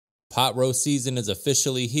Pot roast season is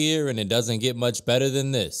officially here, and it doesn't get much better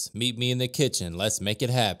than this. Meet me in the kitchen. Let's make it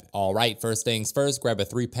happen. All right, first things first, grab a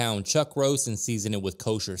 3-pound chuck roast and season it with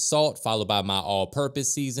kosher salt, followed by my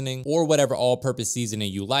all-purpose seasoning, or whatever all-purpose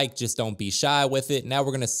seasoning you like. Just don't be shy with it. Now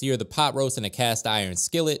we're gonna sear the pot roast in a cast iron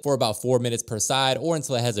skillet for about 4 minutes per side, or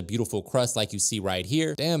until it has a beautiful crust like you see right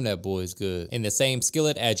here. Damn, that boy's good. In the same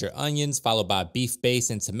skillet, add your onions, followed by beef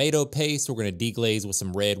base and tomato paste. We're gonna deglaze with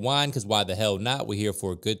some red wine, because why the hell not? We're here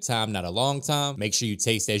for a good time, not a long time. Make sure you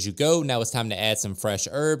taste as you go. Now it's time to add some fresh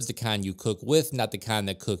herbs, the kind you cook with, not the kind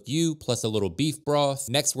that cook you, plus a little beef broth.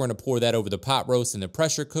 Next, we're gonna pour that over the pot roast in the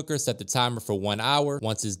pressure cooker, set the timer for 1 hour.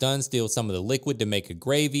 Once it's done, steal some of the liquid to make a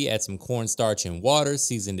gravy, add some cornstarch and water,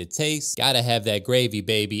 season to taste. Gotta have that gravy,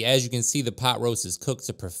 baby. As you can see, the pot roast is cooked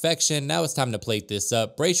to perfection. Now it's time to plate this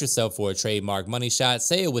up. Brace yourself for a trademark money shot.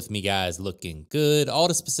 Say it with me, guys. Looking good. All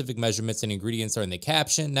the specific measurements and ingredients are in the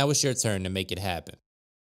caption. Now it's your turn to make it happen.